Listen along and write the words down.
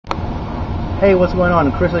Hey, what's going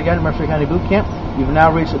on? Chris again, Mercer County Boot Camp. You've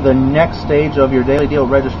now reached the next stage of your daily deal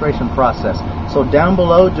registration process. So down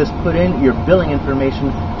below, just put in your billing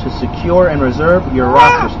information to secure and reserve your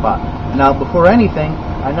roster spot. Now, before anything,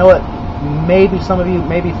 I know it maybe some of you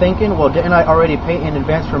may be thinking, well, didn't I already pay in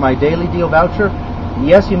advance for my daily deal voucher?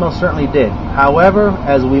 Yes, you most certainly did. However,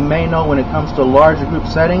 as we may know when it comes to large group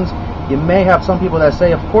settings, you may have some people that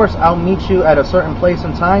say, of course, I'll meet you at a certain place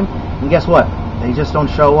and time, and guess what? They just don't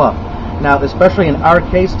show up. Now, especially in our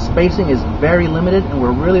case, spacing is very limited, and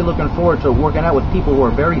we're really looking forward to working out with people who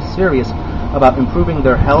are very serious about improving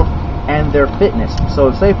their health and their fitness.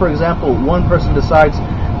 So say, for example, one person decides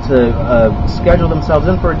to schedule themselves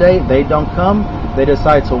in for a day, they don't come, they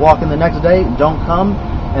decide to walk in the next day, don't come,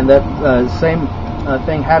 and that same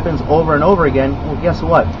thing happens over and over again. Well, guess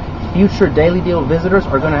what? Future daily deal visitors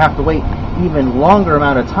are going to have to wait even longer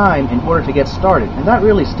amount of time in order to get started, and that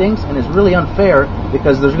really stinks and is really unfair,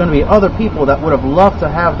 because there's going to be other people that would have loved to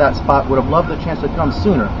have that spot, would have loved the chance to come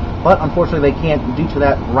sooner, but unfortunately they can't due to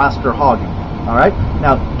that roster hogging. Alright,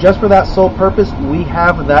 now just for that sole purpose, we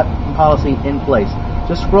have that policy in place.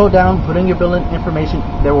 Just scroll down, put in your billing information.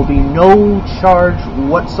 There will be no charge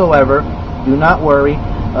whatsoever. Do not worry.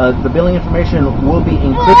 The billing information will be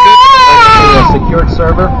encrypted to a secured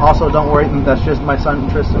server. Also, don't worry, that's just my son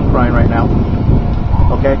Tristan crying right now.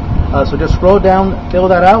 Okay, so just scroll down, fill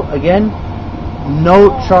that out. Again, no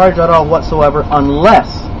charge at all whatsoever,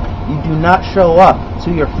 unless you do not show up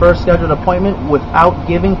to your first scheduled appointment without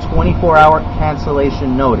giving 24-hour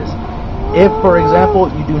cancellation notice. If, for example,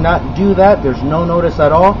 you do not do that, there's no notice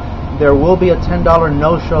at all, there will be a $10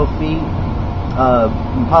 no-show fee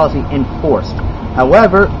policy enforced.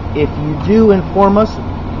 However, if you do inform us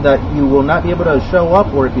that you will not be able to show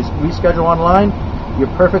up, or if you reschedule online, you're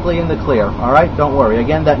perfectly in the clear. Alright, don't worry.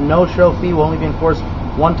 Again, that no-show fee will only be enforced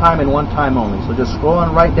one time and one time only. So just scroll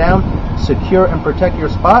on right down, secure and protect your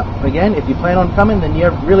spot. Again, if you plan on coming, then you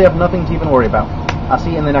really have nothing to even worry about. I'll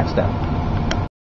see you in the next step.